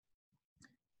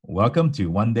Welcome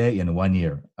to One Day in 1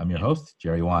 Year. I'm your host,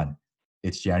 Jerry Wan.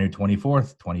 It's January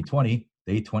 24th, 2020,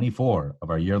 day 24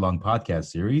 of our year-long podcast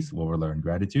series where we'll learn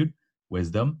gratitude,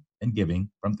 wisdom, and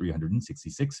giving from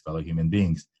 366 fellow human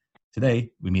beings. Today,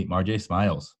 we meet Marjay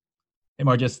Smiles. Hey,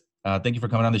 Marjay, thank you for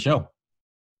coming on the show.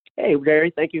 Hey,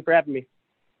 Jerry. Thank you for having me.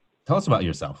 Tell us about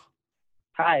yourself.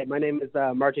 Hi, my name is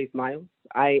Marjay Smiles.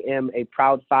 I am a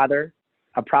proud father,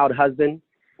 a proud husband,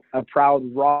 a proud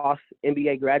Ross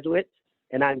MBA graduate,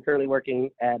 and I'm currently working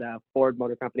at Ford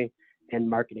Motor Company in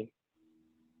marketing.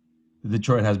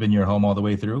 Detroit has been your home all the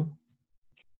way through?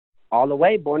 All the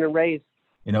way, born and raised.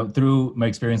 You know, through my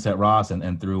experience at Ross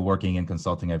and through working in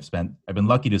consulting, I've been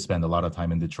lucky to spend a lot of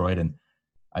time in Detroit, and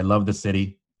I love the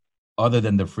city. Other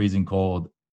than the freezing cold,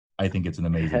 I think it's an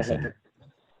amazing city.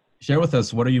 Share with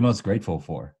us, what are you most grateful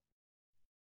for?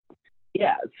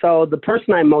 Yeah, so the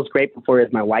person I'm most grateful for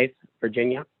is my wife,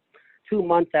 Virginia. 2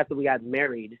 months after we got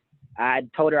married, I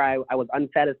told her I was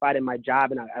unsatisfied in my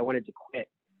job and I wanted to quit.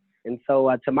 And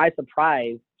so to my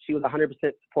surprise, she was 100%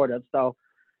 supportive. So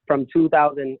from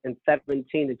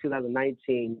 2017 to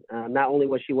 2019, not only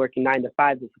was she working 9 to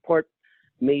 5 to support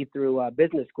me through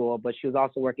business school, but she was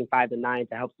also working 5 to 9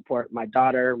 to help support my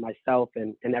daughter, myself,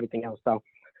 and everything else. So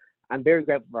I'm very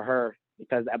grateful for her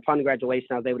because upon graduation,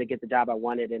 I was able to get the job I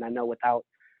wanted. And I know without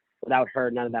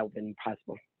her, none of that would have been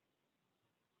possible.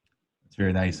 It's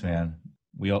very nice, man.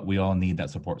 We all need that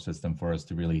support system for us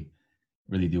to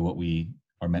really do what we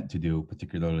are meant to do,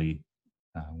 particularly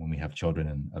when we have children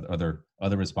and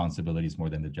other responsibilities more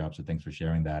than the job. So thanks for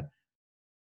sharing that.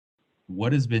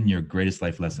 What has been your greatest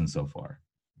life lesson so far?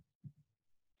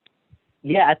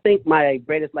 Yeah, I think my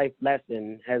greatest life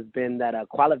lesson has been that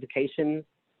qualifications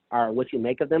are what you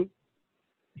make of them.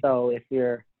 So if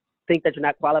you think that you're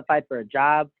not qualified for a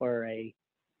job, be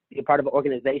a part of an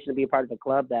organization, be a part of a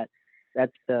club,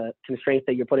 that's the constraints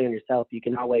that you're putting on yourself. You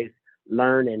can always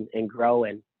learn and grow,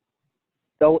 and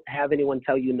don't have anyone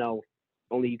tell you no.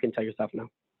 Only you can tell yourself no.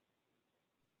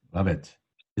 Love it.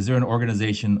 Is there an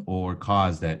organization or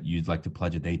cause that you'd like to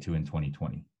pledge a day to in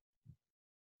 2020?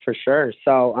 For sure.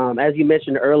 So as you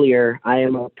mentioned earlier, I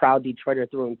am a proud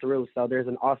Detroiter through and through. So there's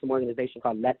an awesome organization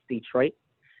called Let's Detroit.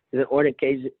 It's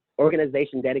an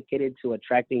organization dedicated to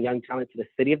attracting young talent to the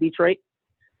city of Detroit.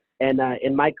 And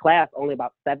in my class, only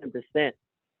about 7%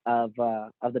 of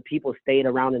the people stayed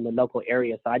around in the local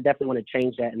area. So I definitely want to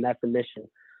change that, and that's the mission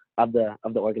of the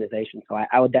organization. So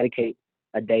I would dedicate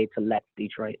a day to Let's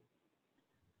Detroit.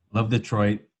 Love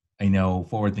Detroit. I know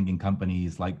forward-thinking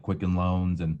companies like Quicken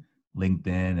Loans and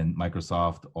LinkedIn and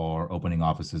Microsoft are opening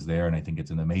offices there, and I think it's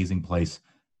an amazing place,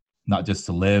 not just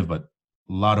to live, but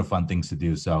a lot of fun things to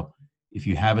do. So if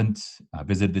you haven't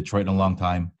visited Detroit in a long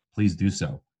time, please do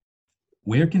so.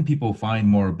 Where can people find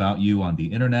more about you on the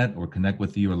internet or connect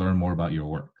with you or learn more about your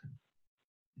work?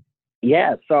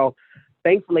 Yeah, so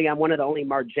thankfully, I'm one of the only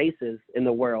Marjaces in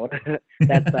the world.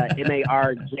 That's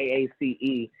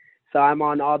Marjace. So I'm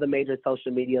on all the major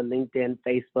social media, LinkedIn,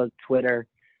 Facebook, Twitter,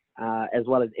 as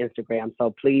well as Instagram.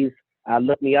 So please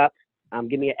look me up.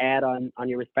 Give me an ad on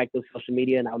your respective social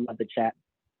media, and I would love to chat.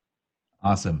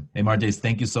 Awesome. Hey, Marjace,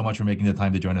 thank you so much for making the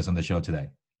time to join us on the show today.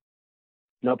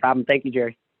 No problem. Thank you,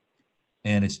 Jerry.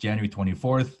 And it's January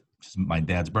 24th, which is my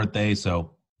dad's birthday.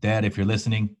 So, Dad, if you're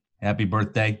listening, happy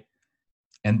birthday.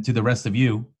 And to the rest of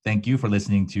you, thank you for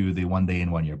listening to the One Day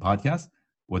in 1 Year podcast.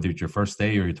 Whether it's your first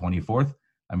day or your 24th,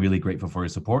 I'm really grateful for your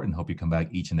support and hope you come back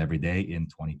each and every day in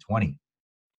 2020.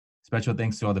 Special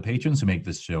thanks to all the patrons who make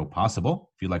this show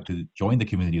possible. If you'd like to join the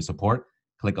community of support,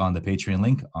 click on the Patreon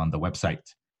link on the website.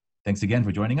 Thanks again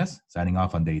for joining us. Signing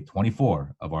off on day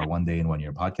 24 of our One Day in 1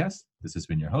 Year podcast. This has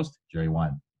been your host, Jerry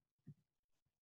Wan.